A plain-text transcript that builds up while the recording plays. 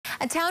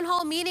A town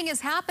hall meeting is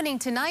happening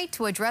tonight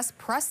to address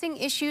pressing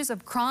issues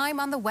of crime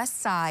on the west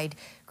side.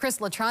 Chris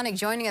Latronic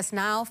joining us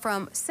now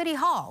from City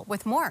Hall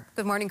with more.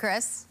 Good morning,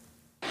 Chris.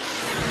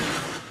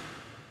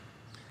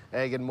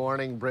 Hey, good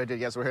morning, Bridget.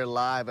 Yes, we're here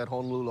live at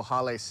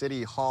Honouliuli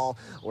City Hall,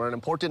 where an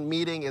important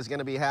meeting is going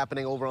to be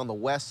happening over on the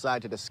west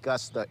side to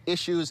discuss the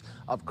issues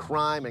of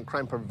crime and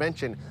crime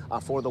prevention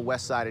for the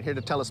west side. And here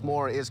to tell us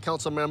more is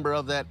council member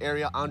of that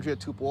area, Andrea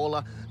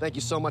Tupuola. Thank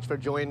you so much for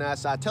joining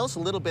us. Tell us a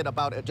little bit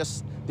about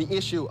just the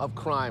issue of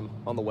crime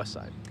on the west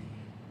side.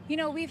 You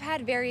know, we've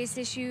had various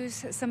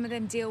issues. Some of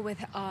them deal with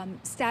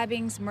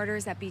stabbings,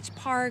 murders at beach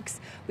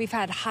parks. We've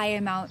had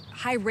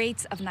high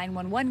rates of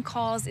 911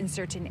 calls in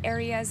certain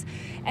areas.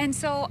 And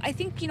so I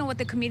think, you know, what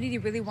the community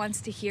really wants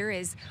to hear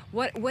is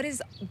what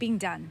is being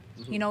done,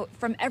 you know,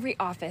 from every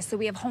office. So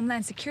we have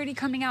Homeland Security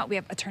coming out. We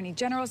have Attorney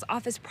General's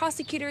office,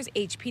 prosecutors,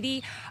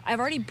 HPD. I've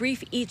already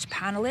briefed each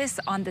panelist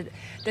on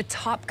the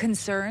top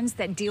concerns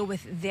that deal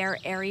with their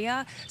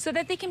area so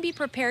that they can be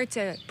prepared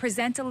to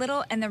present a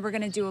little, and then we're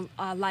going to do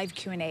a live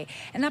Q&A.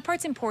 And that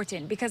part's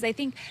important because I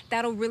think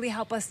that'll really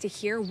help us to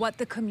hear what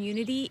the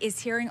community is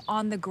hearing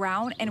on the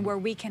ground and where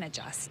we can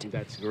adjust.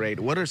 That's great.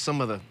 What are some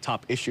of the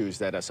top issues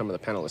that some of the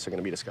panelists are going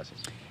to be discussing?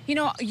 You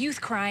know, youth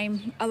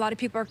crime. A lot of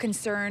people are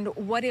concerned.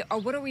 What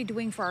are we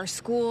doing for our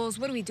schools?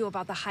 What do we do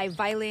about the high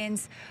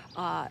violence?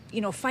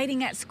 You know,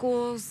 fighting at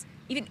schools,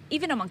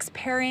 even amongst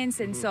parents.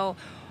 And so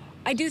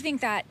I do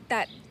think that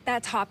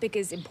topic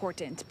is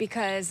important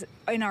because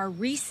in our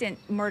recent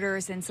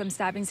murders and some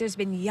stabbings, there's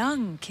been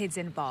young kids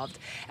involved.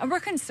 And we're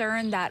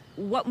concerned that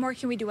what more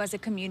can we do as a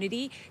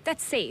community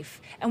that's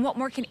safe? And what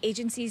more can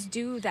agencies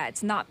do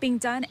that's not being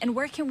done? And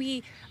where can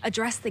we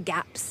address the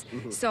gaps?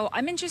 So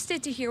I'm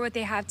interested to hear what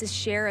they have to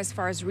share as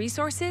far as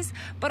resources,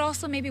 but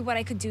also maybe what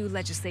I could do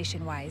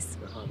legislation-wise.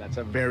 That's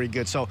a very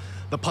good. So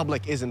the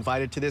public is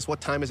invited to this.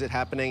 What time is it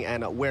happening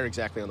and where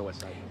exactly on the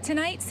west side?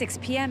 Tonight, 6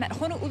 p.m. at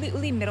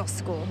Honouliuli Middle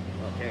School.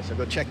 Okay, so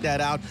go check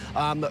that out.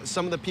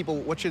 Some of the people,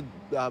 what should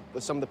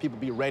some of the people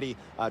be ready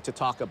to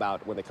talk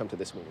about when they come to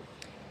this meeting?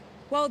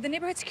 Well, the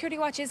Neighborhood Security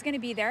Watch is going to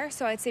be there,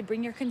 so I'd say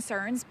bring your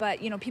concerns.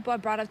 But, you know, people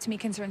have brought up to me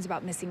concerns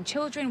about missing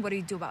children. What do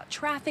we do about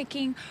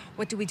trafficking?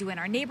 What do we do in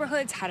our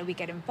neighborhoods? How do we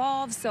get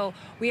involved? So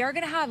we are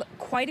going to have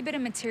quite a bit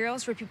of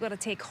materials for people to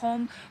take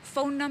home.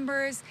 Phone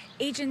numbers,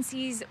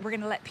 agencies. We're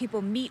going to let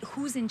people meet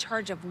who's in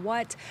charge of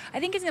what.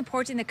 I think it's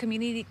important the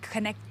community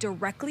connect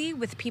directly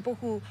with people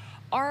who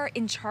are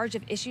in charge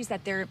of issues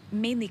that they're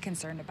mainly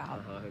concerned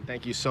about.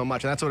 Thank you so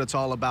much. And that's what it's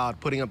all about,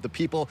 putting up the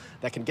people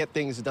that can get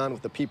things done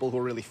with the people who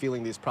are really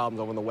feeling these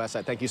problems over on the west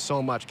side. Thank you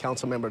so much,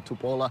 Councilmember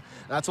Tupuola.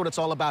 That's what it's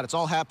all about. It's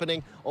all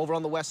happening over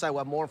on the west side.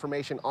 We'll have more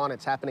information on it.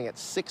 It's happening at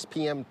 6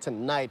 p.m.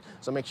 tonight,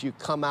 so make sure you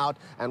come out,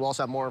 and we'll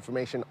also have more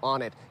information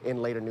on it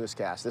in later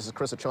newscasts. This is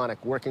Chris Latronic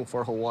working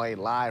for Hawaii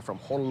live from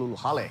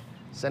Honouliuli.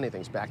 Sending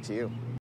things back to you.